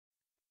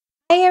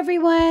Hey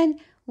everyone,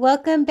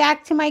 welcome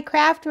back to my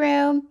craft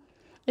room.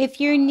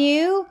 If you're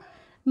new,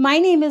 my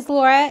name is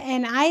Laura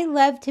and I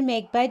love to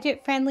make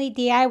budget-friendly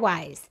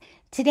DIYs.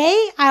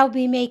 Today I'll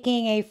be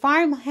making a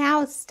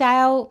farmhouse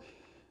style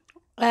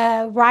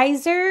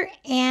riser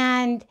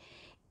and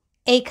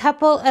a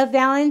couple of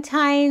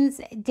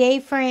Valentine's Day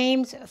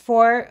frames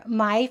for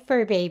my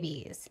fur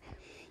babies.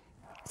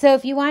 So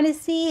if you want to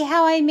see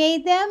how I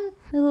made them,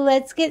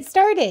 let's get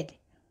started.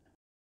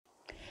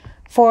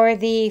 For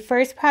the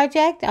first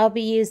project, I'll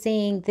be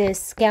using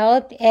this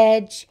scalloped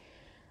edge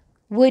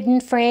wooden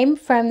frame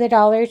from the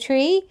Dollar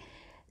Tree,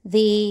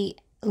 the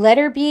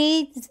letter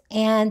beads,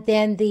 and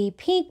then the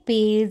pink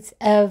beads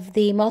of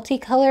the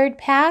multicolored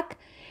pack.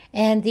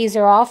 And these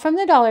are all from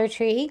the Dollar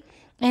Tree.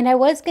 And I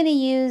was going to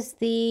use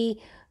the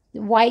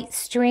white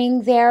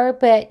string there,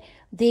 but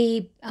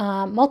the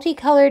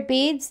multicolored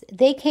beads,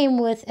 they came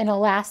with an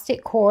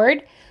elastic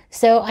cord.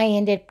 So I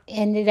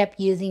ended up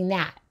using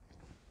that.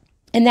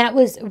 And that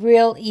was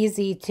real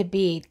easy to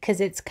bead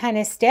because it's kind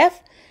of stiff.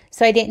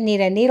 So I didn't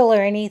need a needle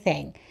or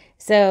anything.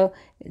 So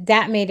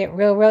that made it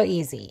real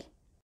easy.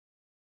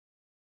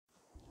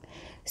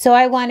 So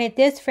I wanted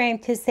this frame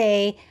to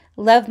say,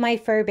 love my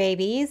fur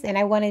babies. And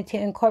I wanted to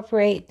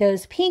incorporate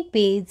those pink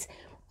beads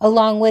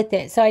along with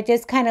it. So I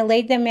just kind of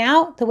laid them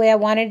out the way I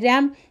wanted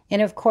them.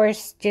 And of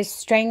course, just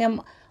string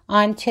them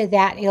onto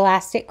that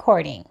elastic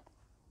cording.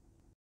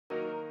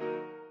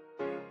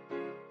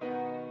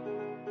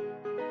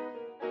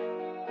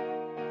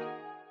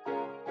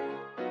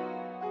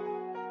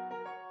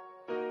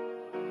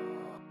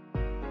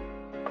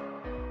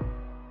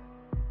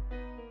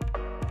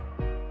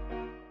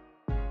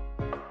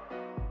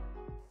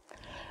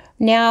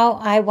 Now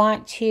I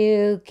want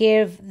to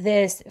give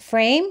this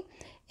frame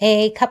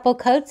a couple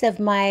coats of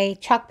my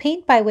chalk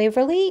paint by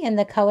Waverly in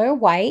the color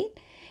white.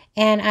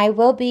 And I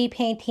will be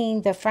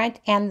painting the front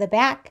and the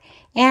back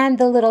and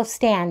the little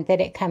stand that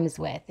it comes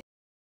with.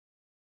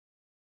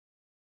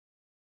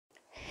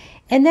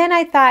 And then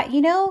I thought,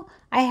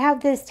 I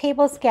have this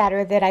table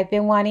scatter that I've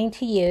been wanting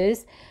to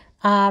use.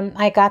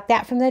 I got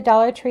that from the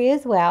Dollar Tree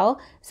as well.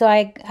 So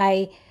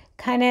I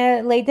kind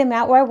of laid them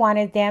out where I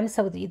wanted them.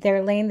 So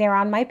they're laying there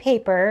on my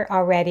paper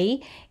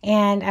already.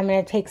 And I'm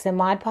going to take some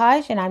Mod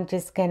Podge and I'm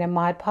just going to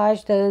Mod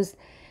Podge those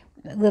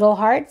little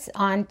hearts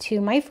onto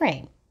my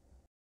frame.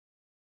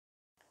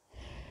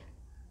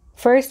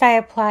 First, I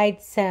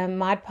applied some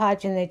Mod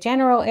Podge in the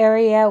general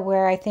area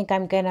where I think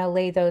I'm going to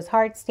lay those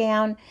hearts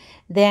down.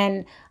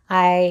 Then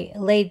I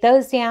laid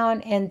those down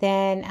and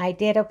then I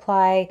did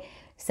apply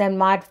some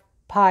Mod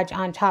Podge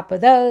on top of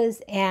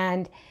those,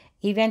 and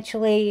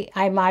eventually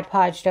I Mod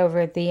Podged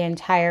over the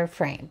entire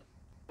frame.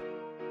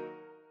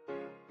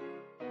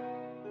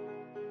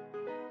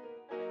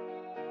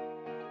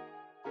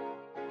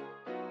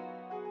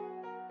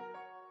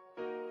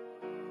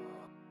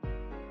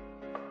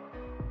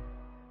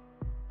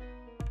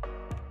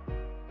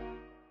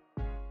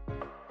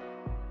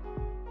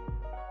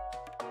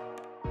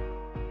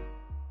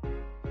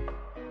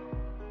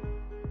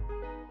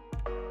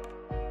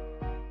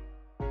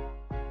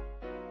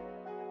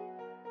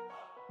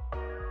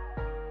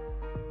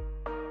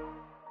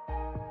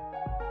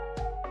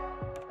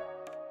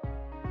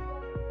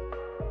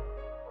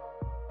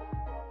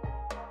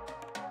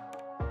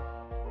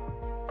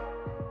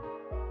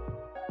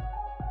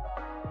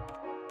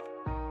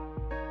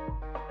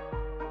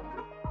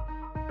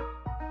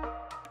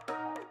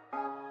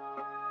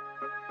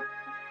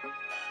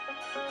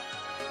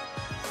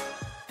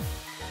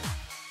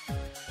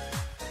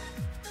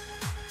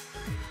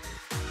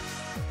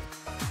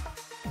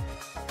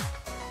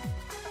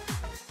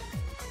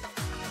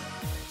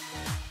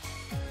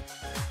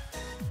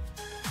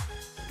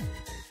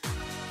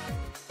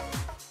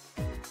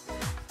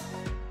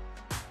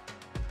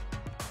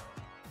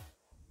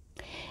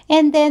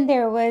 And then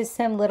there was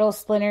some little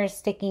splinters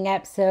sticking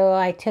up, so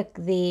I took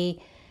the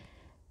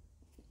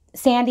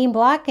sanding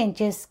block and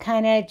just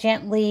kind of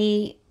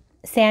gently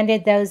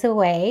sanded those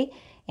away,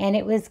 and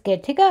it was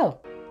good to go.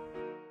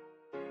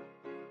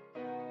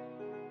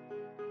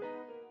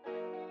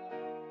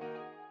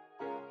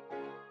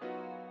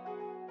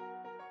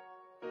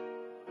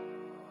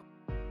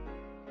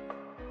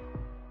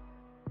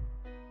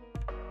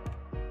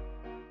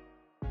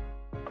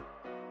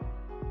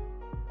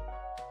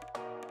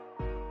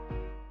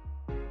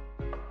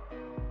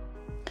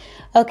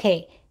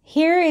 Okay,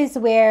 here is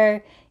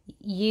where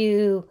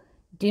you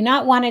do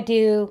not want to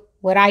do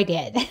what I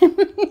did.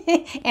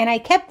 And I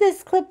kept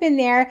this clip in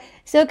there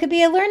so it could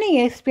be a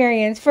learning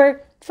experience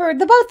for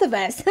the both of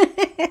us.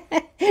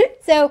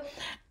 So,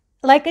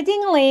 like a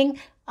ding-a-ling,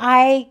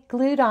 I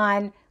glued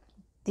on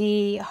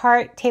the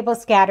heart table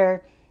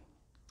scatter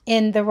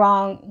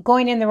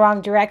going in the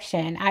wrong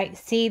direction. I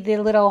see the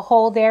little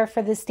hole there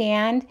for the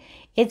stand.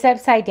 It's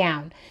upside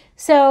down.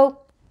 So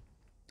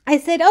I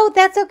said, oh,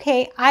 that's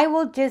okay. I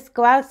will just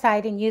go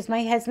outside and use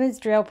my husband's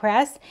drill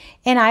press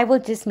and I will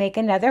just make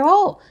another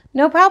hole.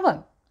 No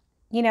problem,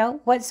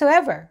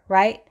 whatsoever,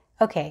 right?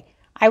 Okay.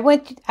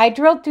 I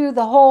drilled through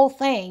the whole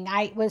thing.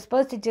 I was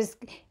supposed to just,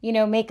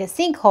 make a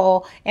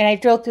sinkhole, and I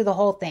drilled through the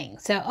whole thing.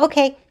 So,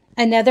 okay,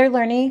 another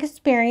learning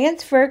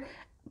experience for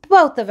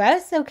both of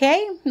us.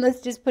 Okay, let's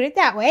just put it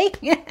that way.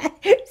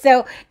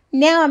 So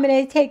now I'm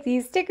going to take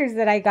these stickers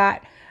that I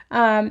got,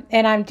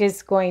 and I'm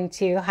just going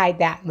to hide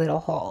that little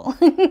hole.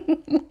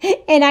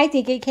 And I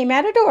think it came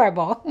out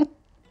adorable.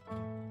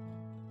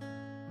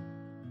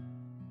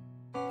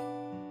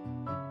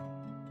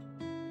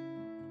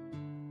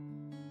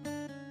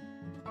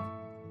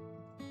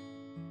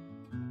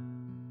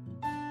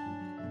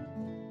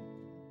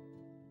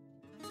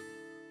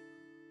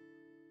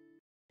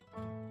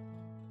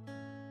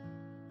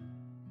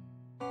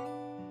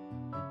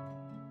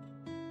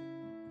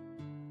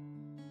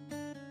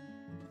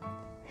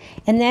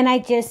 And then I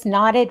just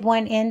knotted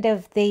one end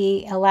of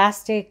the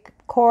elastic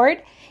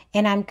cord,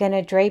 and I'm going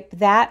to drape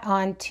that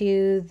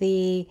onto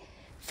the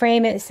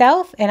frame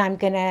itself, and I'm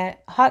going to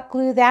hot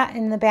glue that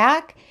in the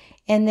back.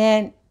 And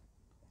then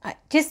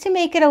just to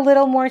make it a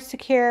little more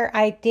secure,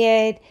 I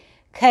did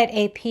cut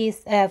a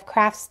piece of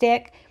craft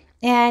stick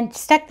and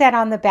stuck that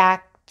on the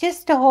back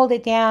just to hold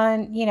it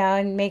down,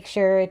 and make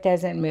sure it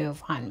doesn't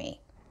move on me.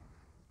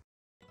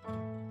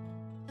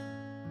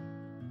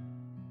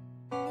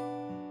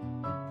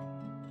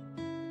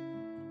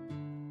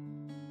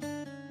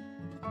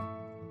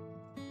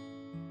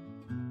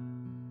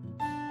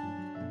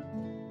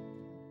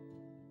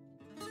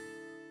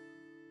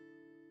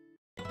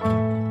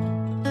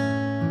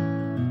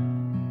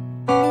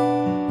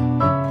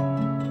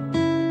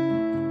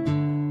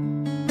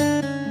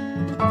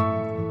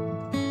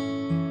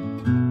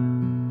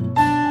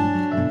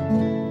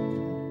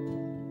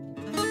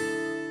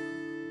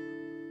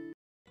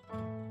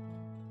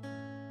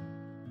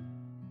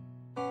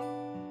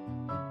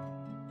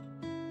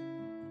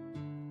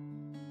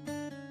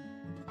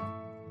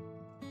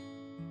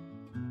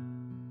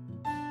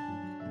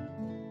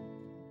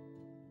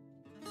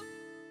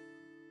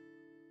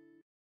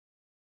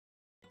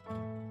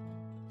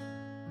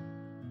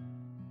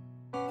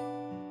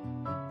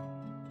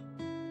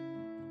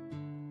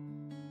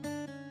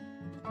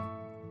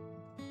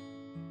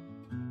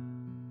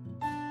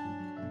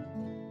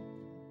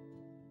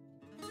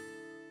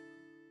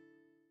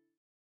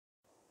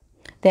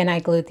 Then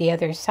I glued the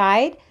other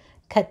side,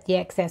 cut the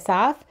excess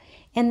off,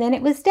 and then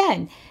it was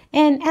done.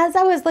 And as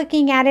I was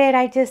looking at it,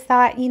 I just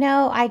thought,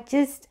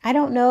 I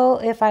don't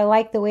know if I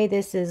like the way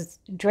this is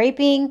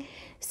draping.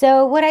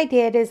 So what I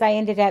did is I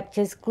ended up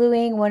just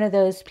gluing one of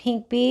those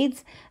pink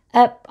beads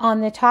up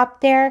on the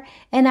top there,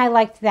 and I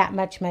liked that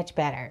much, much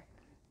better.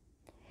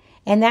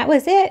 And that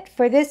was it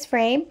for this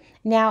frame.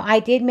 Now I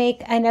did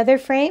make another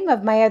frame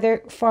of my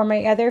other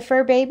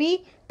fur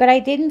baby, but I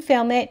didn't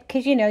film it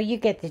because you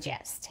get the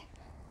gist.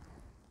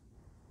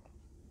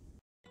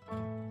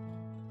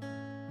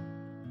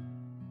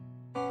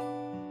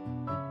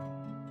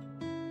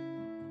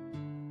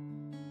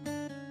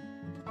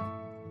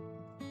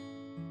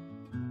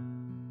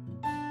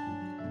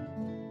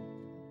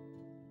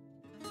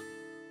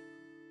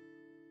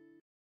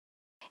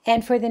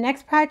 And for the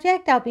next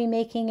project, I'll be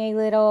making a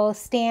little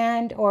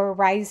stand or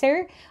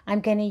riser.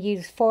 I'm going to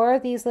use 4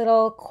 of these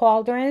little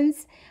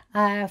cauldrons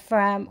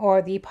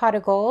or the pot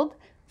of gold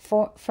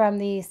from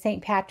the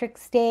St.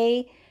 Patrick's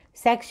Day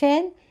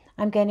section.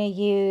 I'm going to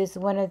use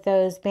one of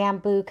those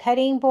bamboo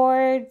cutting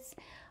boards,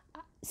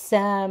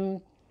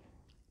 some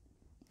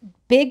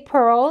big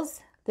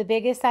pearls, the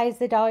biggest size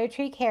the Dollar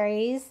Tree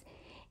carries,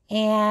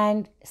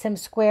 and some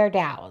square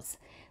dowels.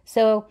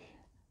 So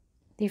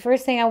the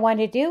first thing I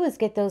wanted to do was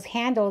get those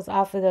handles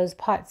off of those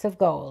pots of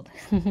gold.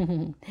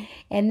 And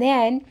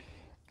then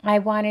I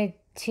wanted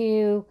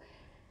to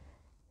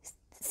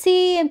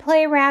see and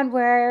play around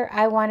where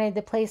I wanted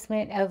the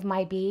placement of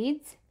my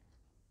beads.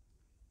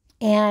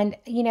 And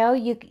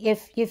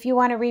if you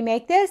want to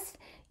remake this,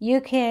 you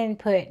can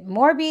put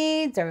more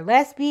beads or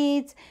less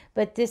beads,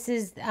 but this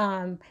is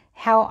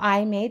how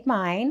I made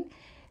mine.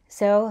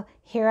 So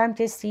here I'm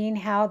just seeing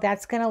how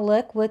that's going to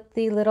look with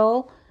the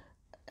little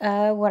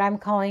what I'm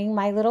calling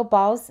my little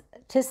balls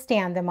to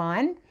stand them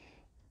on.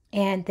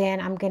 And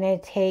then I'm going to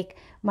take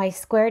my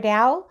square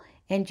dowel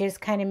and just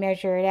kind of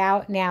measure it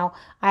out. Now,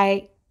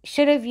 I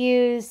should have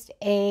used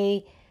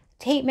a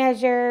tape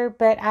measure,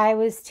 but I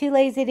was too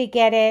lazy to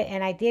get it,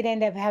 and I did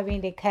end up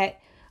having to cut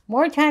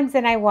more times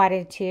than I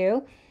wanted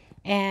to.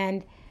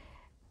 And,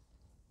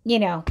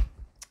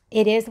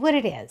 it is what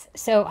it is.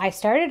 So I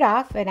started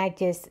off and I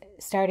just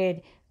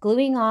started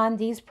gluing on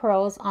these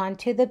pearls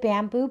onto the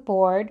bamboo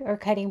board or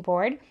cutting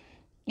board,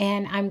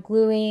 and I'm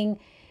gluing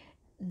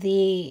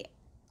the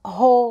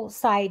whole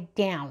side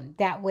down.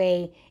 That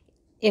way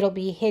it'll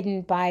be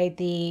hidden by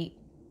the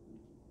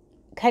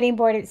cutting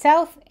board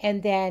itself,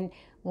 and then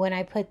when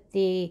I put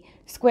the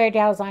square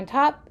dowels on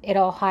top,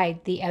 it'll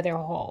hide the other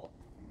hole.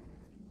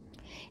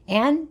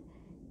 And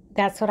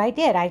that's what I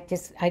did. I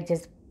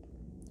just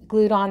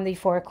glued on the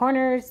 4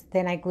 corners,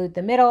 then I glued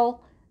the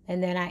middle,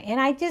 and then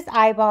I just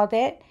eyeballed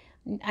it.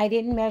 I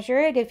didn't measure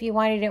it. If you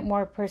wanted it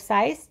more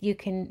precise, you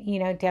can,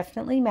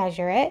 definitely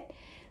measure it.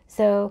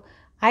 So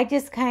I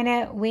just kind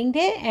of winged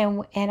it,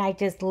 and I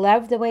just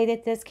love the way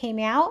that this came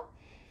out.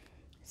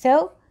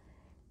 So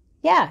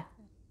yeah,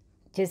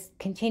 just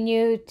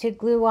continue to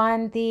glue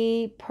on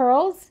the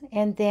pearls,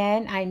 and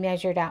then I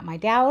measured out my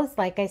dowels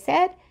like I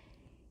said,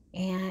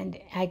 and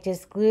I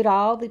just glued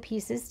all the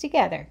pieces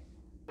together.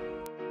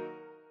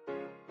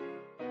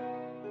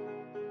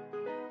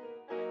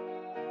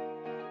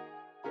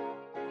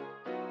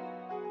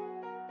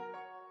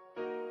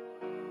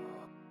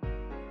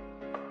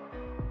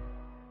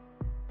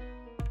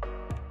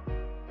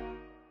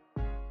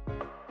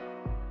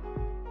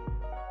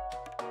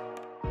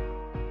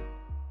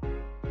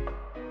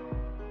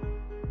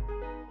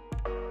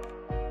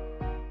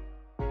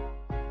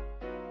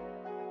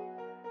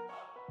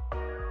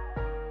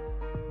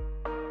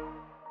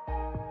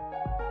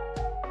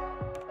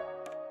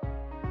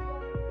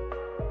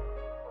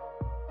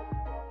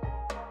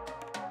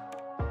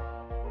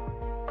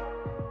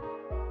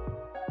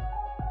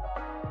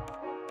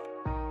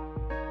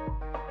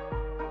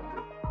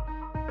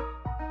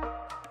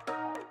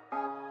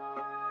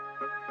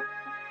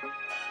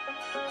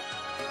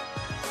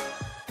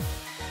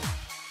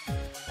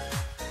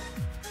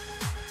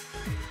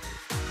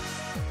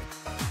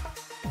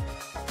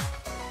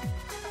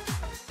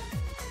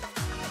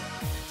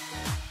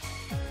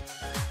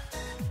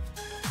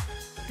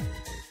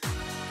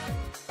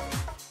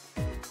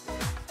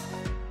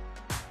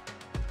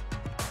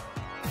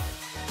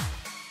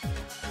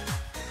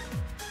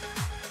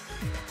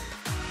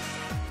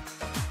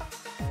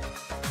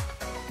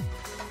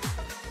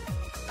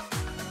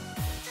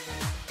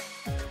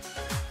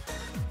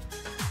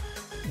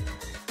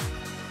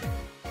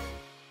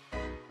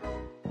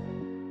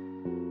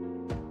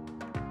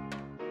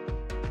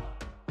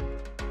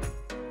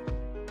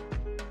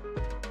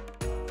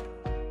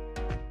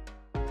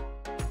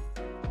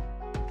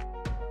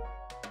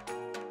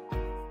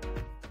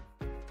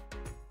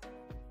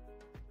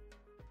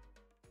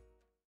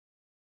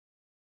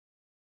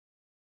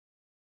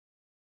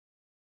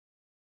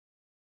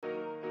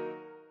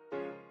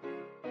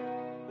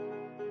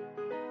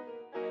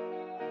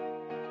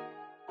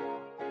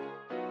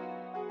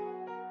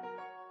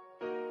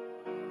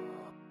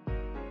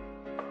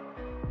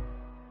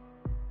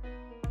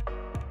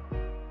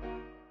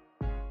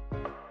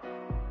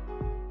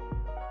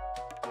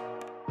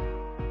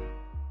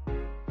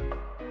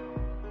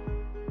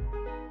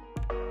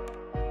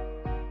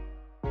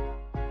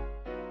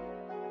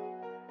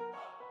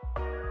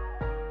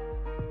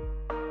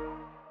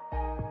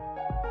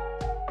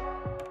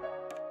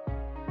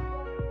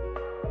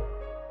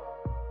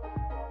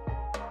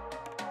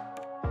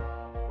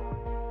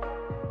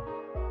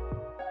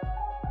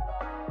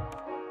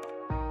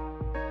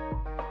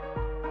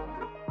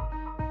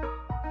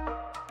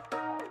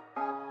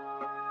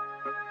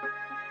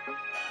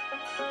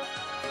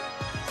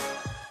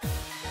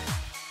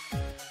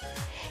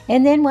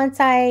 And then once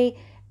I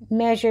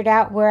measured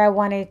out where I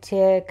wanted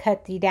to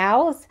cut the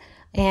dowels,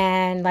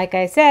 and like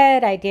I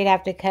said, I did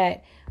have to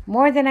cut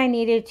more than I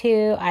needed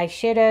to. I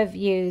should have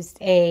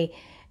used a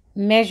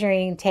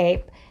measuring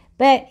tape.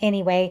 But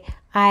anyway,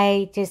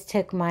 I just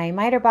took my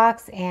miter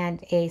box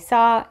and a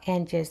saw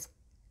and just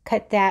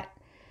cut that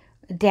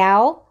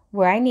dowel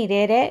where I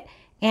needed it.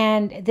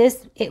 And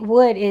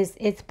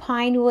it's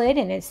pine wood,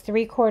 and it's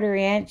 3/4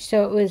 inch,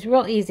 so it was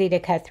real easy to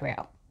cut through.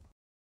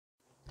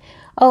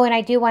 Oh, and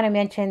I do want to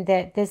mention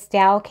that this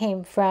dowel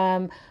came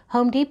from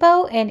Home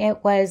Depot, and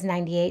it was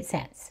 98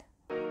 cents.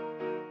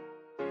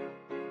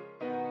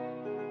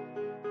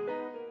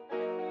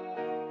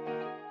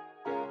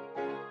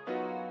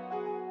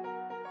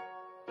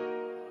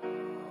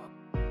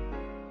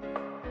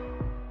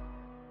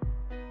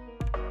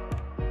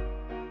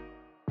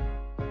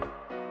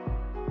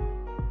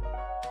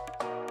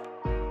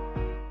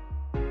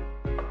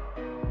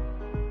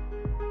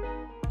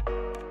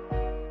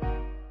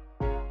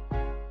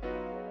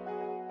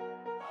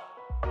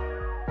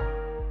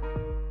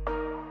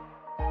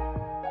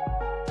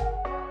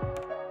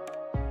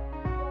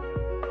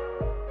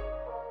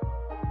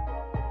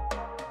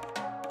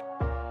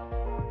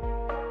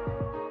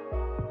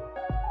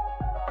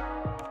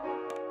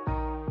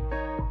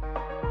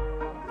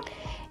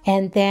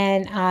 And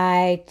then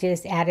I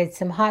just added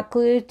some hot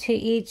glue to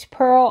each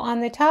pearl on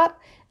the top,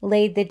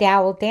 laid the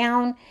dowel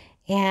down,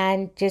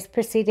 and just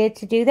proceeded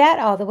to do that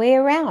all the way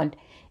around.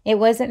 It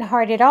wasn't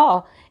hard at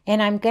all.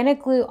 And I'm going to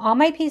glue all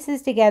my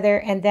pieces together,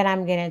 and then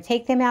I'm going to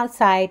take them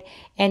outside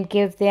and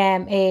give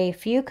them a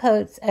few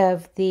coats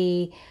of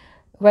the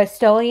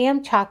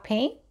Rust-Oleum chalk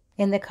paint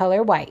in the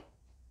color white.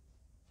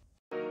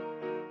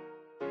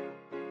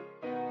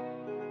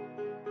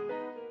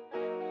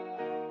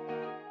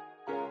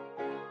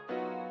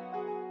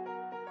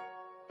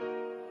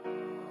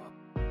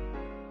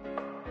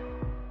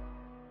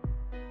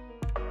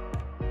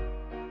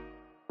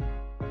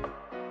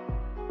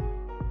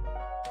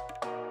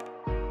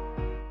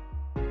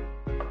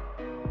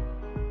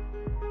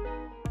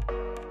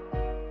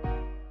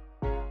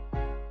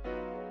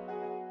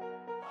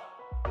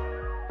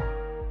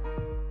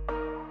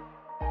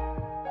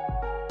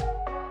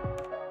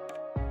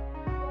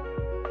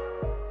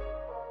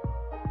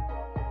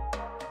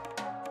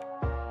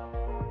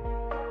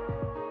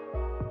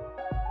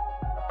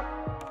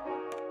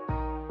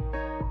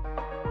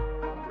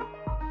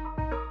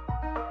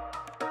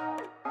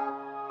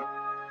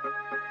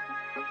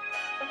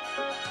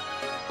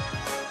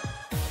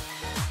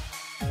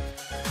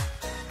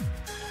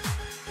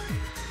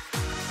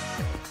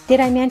 Did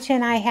I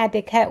mention I had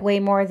to cut way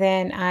more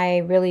than I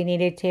really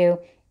needed to?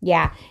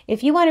 Yeah,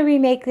 if you want to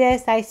remake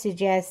this, I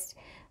suggest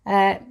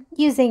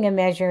using a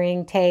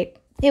measuring tape.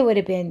 It would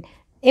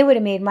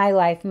have made my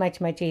life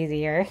much, much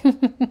easier.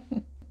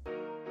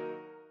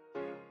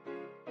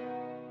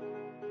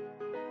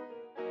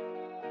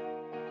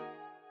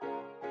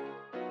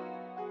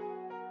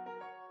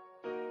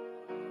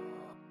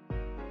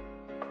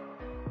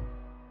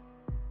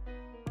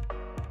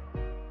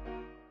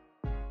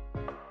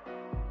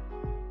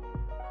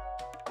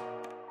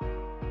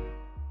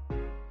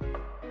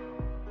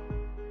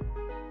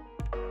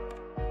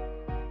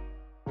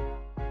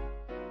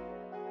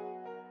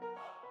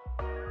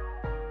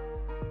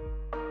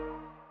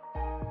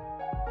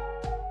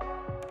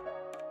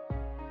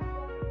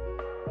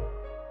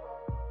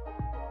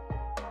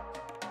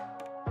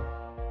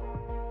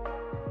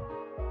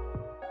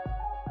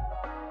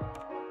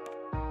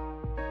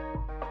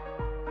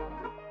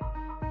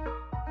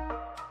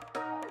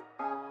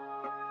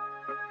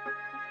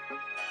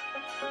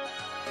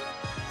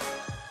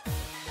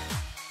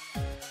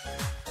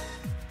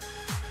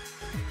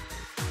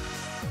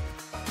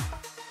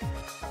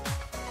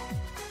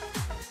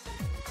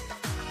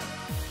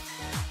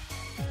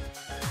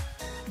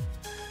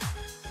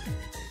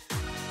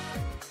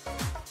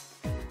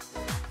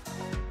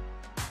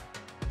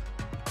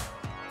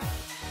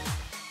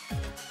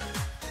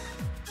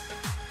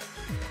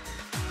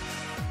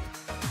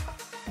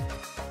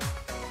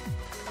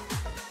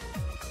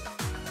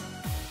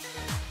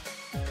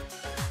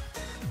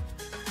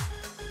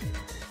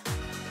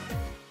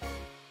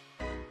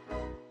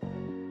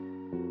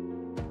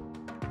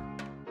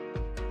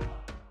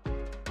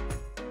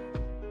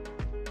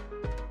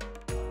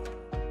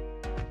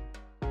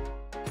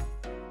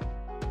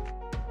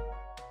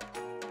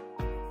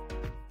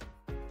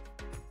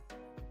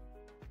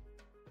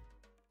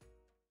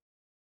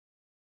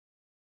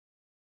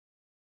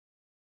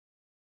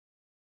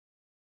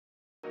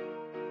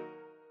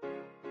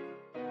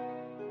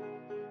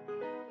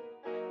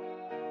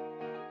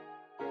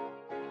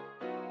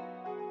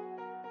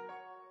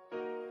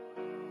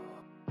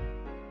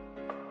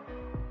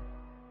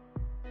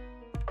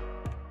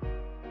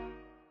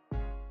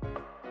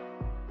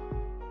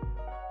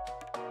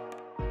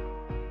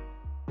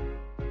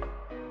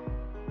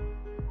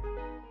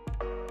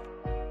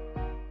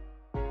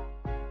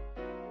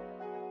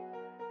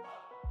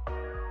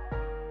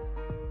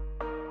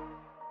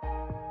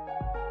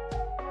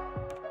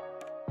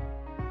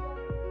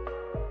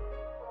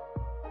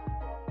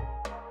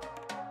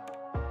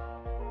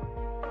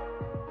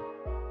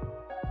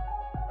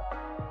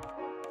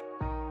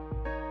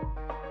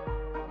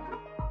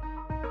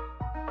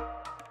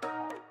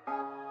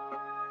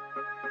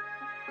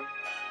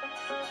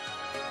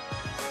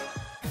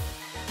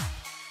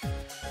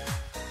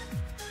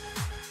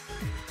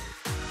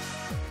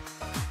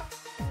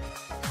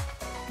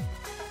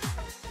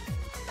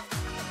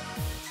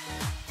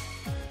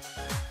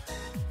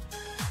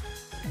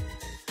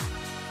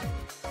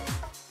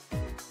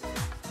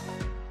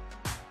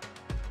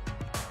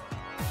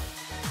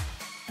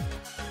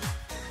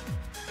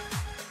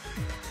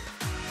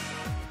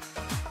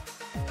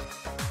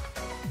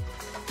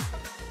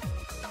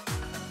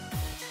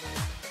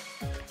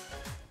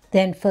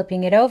 Then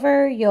flipping it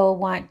over, you'll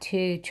want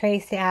to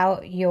trace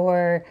out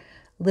your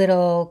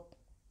little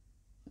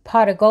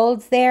pot of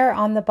golds there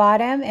on the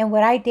bottom. And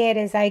what I did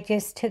is I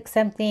just took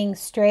something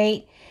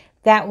straight.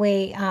 That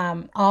way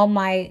all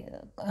my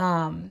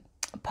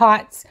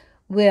pots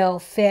will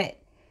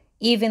fit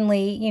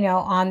evenly,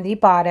 on the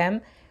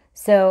bottom.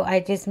 So I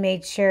just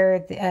made sure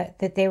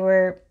that they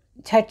were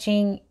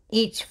touching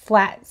each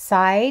flat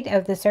side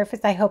of the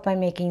surface. I hope I'm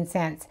making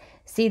sense.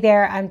 See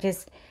there, I'm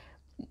just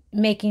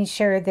making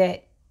sure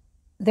that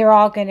they're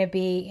all going to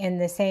be in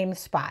the same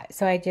spot.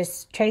 So I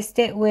just traced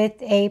it with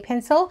a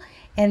pencil,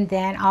 and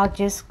then I'll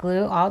just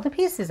glue all the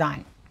pieces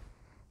on.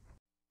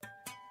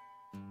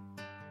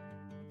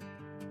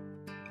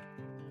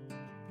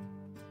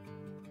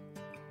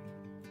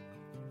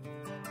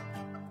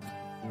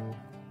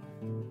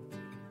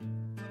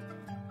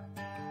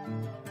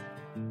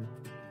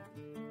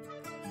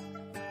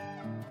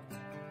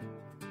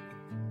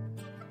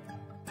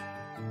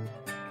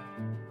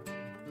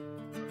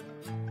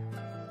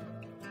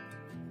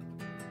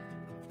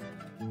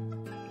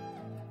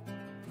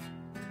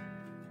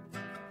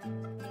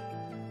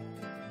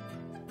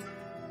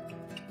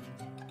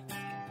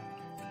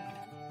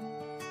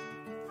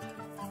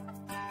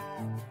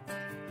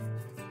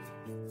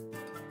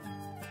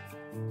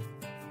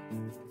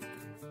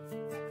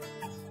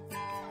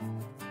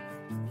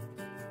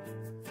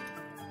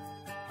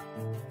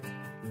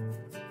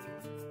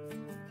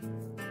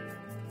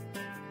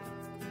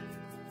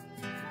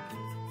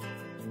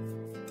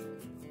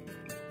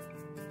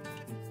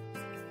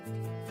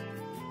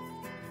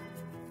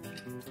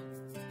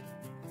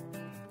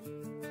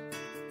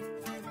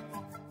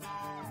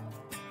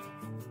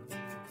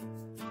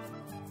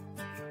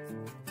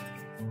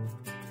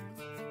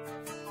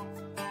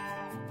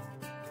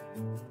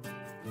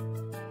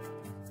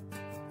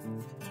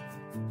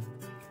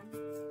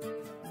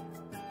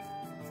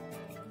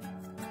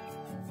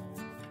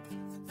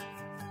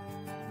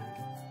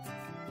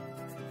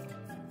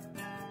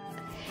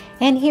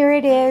 And here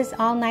it is,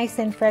 all nice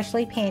and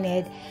freshly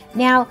painted.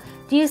 Now,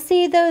 do you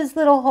see those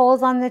little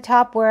holes on the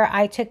top where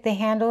I took the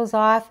handles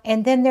off?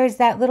 And then there's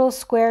that little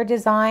square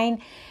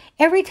design.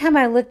 Every time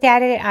I looked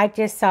at it, I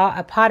just saw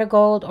a pot of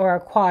gold or a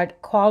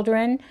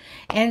cauldron.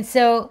 And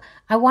so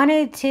I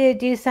wanted to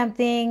do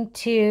something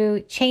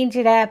to change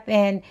it up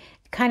and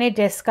kind of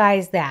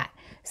disguise that.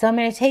 So I'm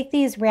going to take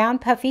these round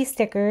puffy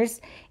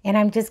stickers and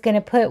I'm just going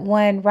to put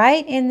one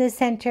right in the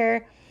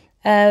center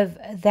of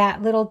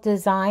that little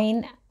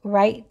design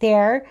right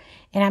there.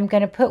 And I'm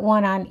going to put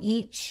one on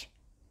each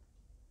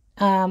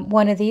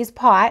one of these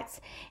pots.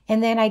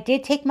 And then I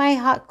did take my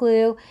hot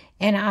glue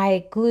and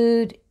I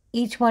glued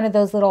each one of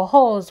those little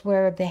holes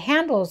where the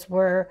handles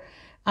were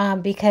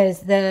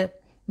because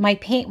my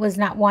paint was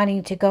not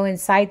wanting to go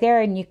inside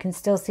there, and you can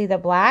still see the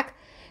black.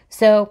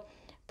 So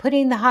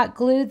putting the hot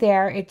glue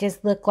there, it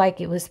just looked like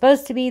it was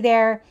supposed to be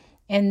there.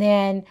 And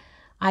then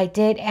I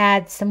did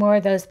add some more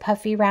of those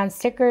puffy round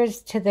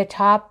stickers to the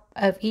top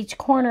of each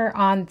corner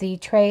on the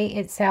tray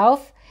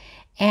itself.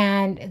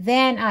 And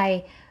then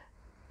I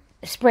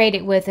sprayed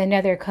it with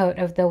another coat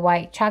of the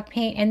white chalk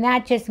paint, and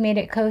that just made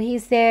it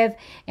cohesive,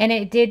 and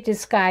it did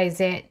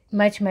disguise it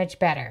much, much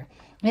better.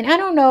 And I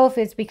don't know if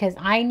it's because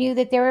I knew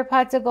that there were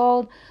pots of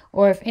gold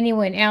or if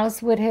anyone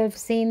else would have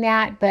seen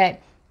that,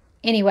 but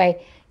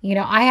anyway, you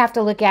know, I have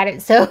to look at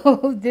it, so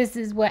this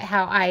is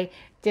how I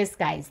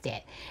disguised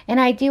it.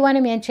 And I do want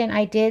to mention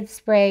I did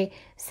spray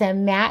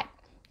some matte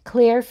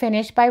clear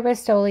finish by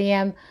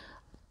Rust-Oleum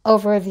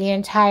over the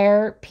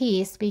entire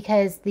piece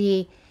because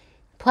the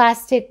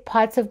plastic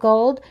pots of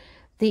gold,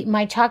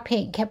 my chalk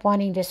paint kept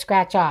wanting to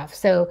scratch off.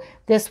 So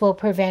this will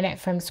prevent it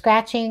from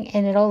scratching,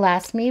 and it'll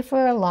last me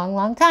for a long,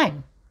 long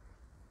time.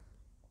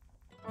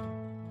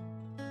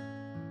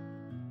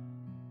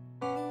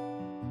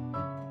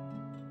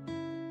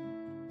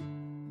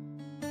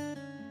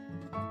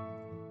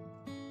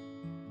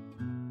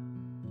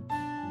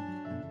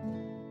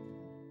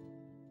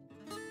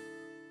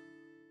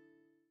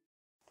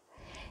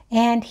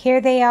 And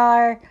here they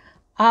are,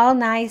 all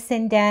nice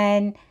and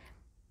done.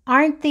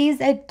 Aren't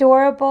these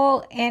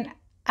adorable? And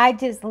I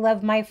just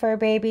love my fur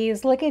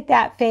babies. Look at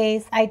that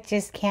face. I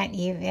just can't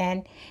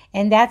even.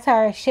 And that's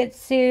our Shih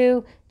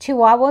Tzu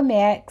Chihuahua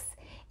mix.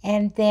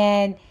 And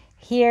then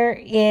here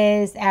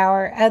is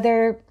our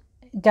other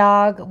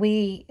dog.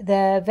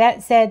 The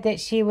vet said that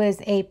she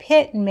was a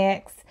pit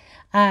mix.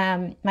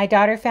 My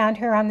daughter found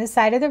her on the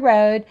side of the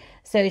road,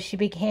 so she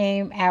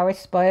became our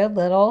spoiled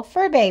little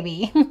fur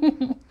baby.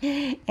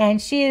 And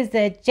she is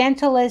the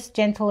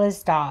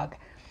gentlest dog.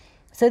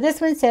 So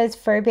this one says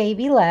Fur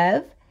Baby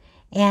Love,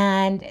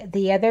 and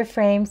the other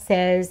frame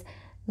says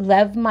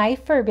Love My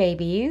Fur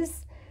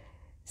Babies.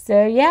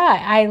 So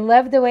yeah, I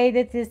love the way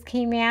that this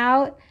came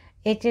out.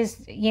 It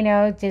just, you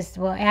know, just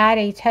will add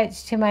a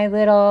touch to my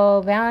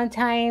little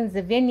Valentines,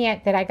 the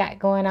vignette that I got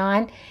going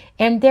on.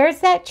 And there's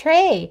that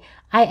tray.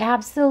 I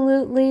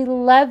absolutely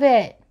love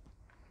it.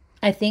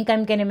 I think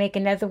I'm going to make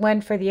another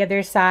one for the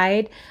other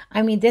side.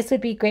 I mean, this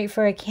would be great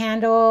for a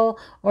candle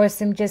or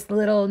some just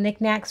little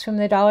knickknacks from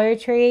the Dollar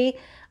Tree.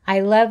 I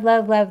love,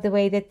 love, love the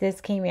way that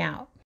this came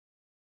out.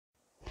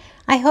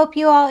 I hope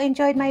you all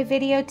enjoyed my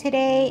video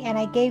today and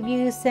I gave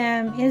you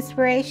some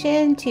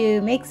inspiration to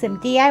make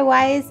some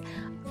DIYs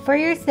for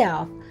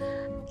yourself.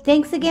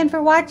 Thanks again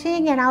for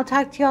watching, and I'll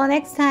talk to you all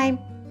next time.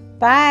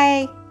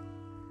 Bye.